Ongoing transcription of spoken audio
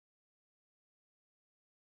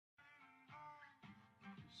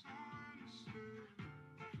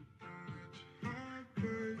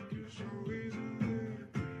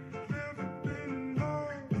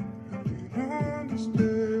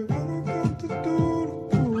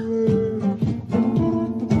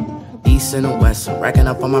East and the West, I'm racking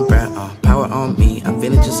up on my bread, power on me, I'm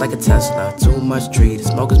feeling just like a Tesla. Too much tree, the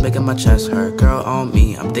smoke is making my chest hurt. Girl on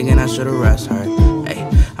me, I'm thinking I should've rest her. Hey,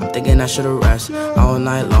 I'm thinking I should've rest. All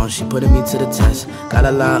night long, she putting me to the test. Got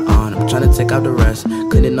a lot on, I'm trying to take out the rest.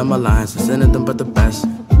 Couldn't know my lines, I'm sending them but the best.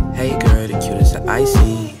 Hey girl, the cutest that I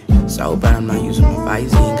see. So bad I'm not using my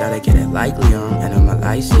Visine. Gotta get it like Liam and I'm a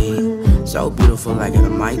lysine. So beautiful like it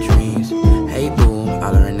in my dreams. Hey boo, I'm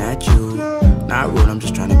hollering at you. Not rude, I'm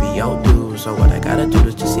just trying to be your dude. So what I gotta do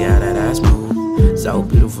is just see how that ass move. So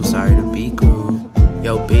beautiful, sorry to be crude.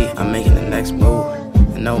 Yo B, I'm making the next move.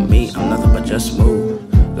 And no me, I'm nothing but just smooth.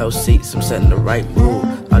 Low seats, I'm setting the right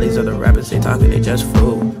mood. All these other rappers, they talking, they just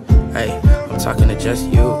fool. Hey, I'm talking to just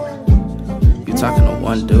you. You talking to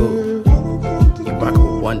one dude. You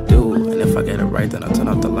rockin' with one dude. And if I get it right, then I'll turn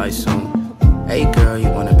off the lights soon. Hey girl, you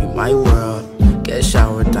wanna be my world. Get a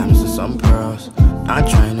shower, diamonds and some pearls. Not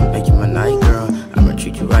trying to make you my night girl. I'ma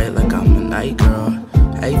treat you right like I'm a night girl.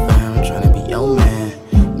 Hey fam, I'm trying to be your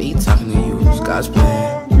man. Me talking to you, it's God's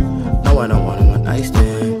plan. No, I don't want a one night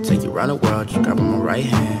stand. Take you around the world, just grab on my right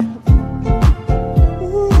hand.